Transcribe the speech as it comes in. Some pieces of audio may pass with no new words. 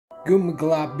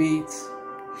Goomba beats.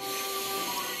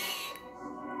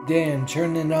 Damn,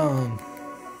 turn it on.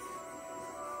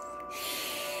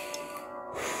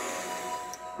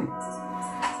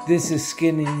 This is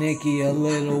Skinny Nicky, a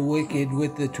little wicked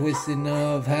with the twisting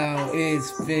of how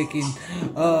it's picking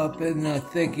up and the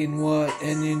thicking what,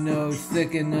 and you know,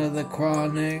 thicking of the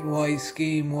chronic white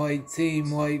scheme, white team,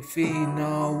 white fiend.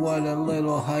 Oh, what a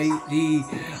little height D.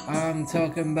 I'm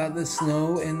talking about the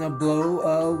snow and the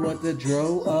blow, what the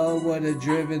dro, what a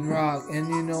driven rock, and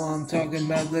you know, I'm talking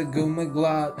about the Goomba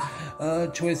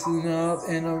twisting up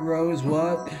in a rose,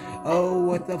 what? Oh,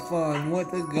 what the fun,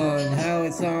 what the gun, how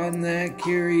it's on that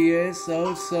curious,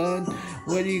 oh son,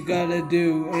 what you gotta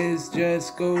do is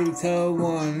just go to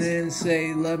one and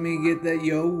say, let me get that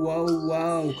yo, whoa,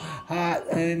 whoa, hot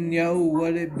and yo,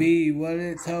 what it be, what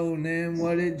it tone and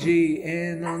what it G,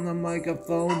 and on the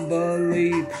microphone,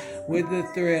 believe, with the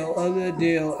thrill of the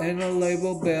deal and a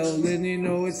label bill, then you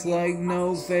know it's like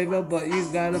no favor, but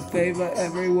you gotta favor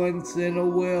every once in a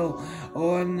will,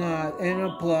 or not, in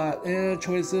a plot, in a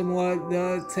twist and what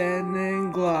the 10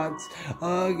 and glots.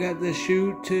 I got the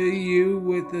shoot to you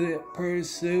with the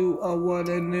pursuit of what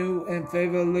I knew and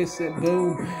favor listen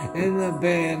boom in the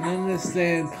band.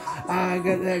 Understand, I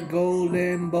got that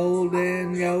golden bold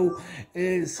and yo,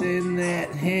 it's in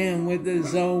that hand with the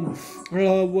zone.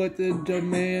 What the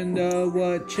demand of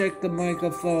what? Check the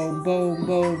microphone. Boom,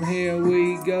 boom, here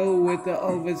we go with the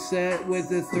overset, with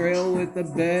the thrill, with the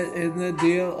bet and the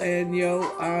deal. And yo,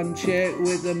 I'm check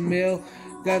with the mill.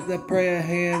 Got the prayer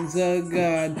hands of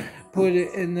God. Put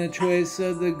it in the twist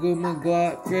of the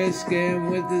Goomba frisking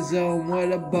with the zone,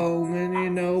 what a bone, and you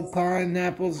know,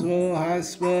 pineapples for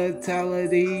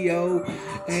hospitality, yo,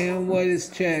 and what is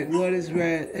check, what is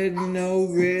red, and you know,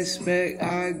 respect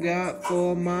I got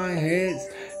for my heads,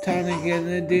 time to get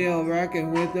the deal,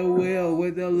 rocking with the wheel,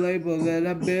 with the label that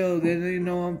I build, and you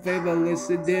know, I'm favorless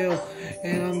the deal,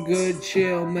 and I'm good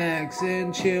chill max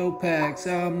and chill packs,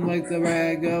 I'm like the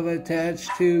rag of attached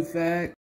to fact.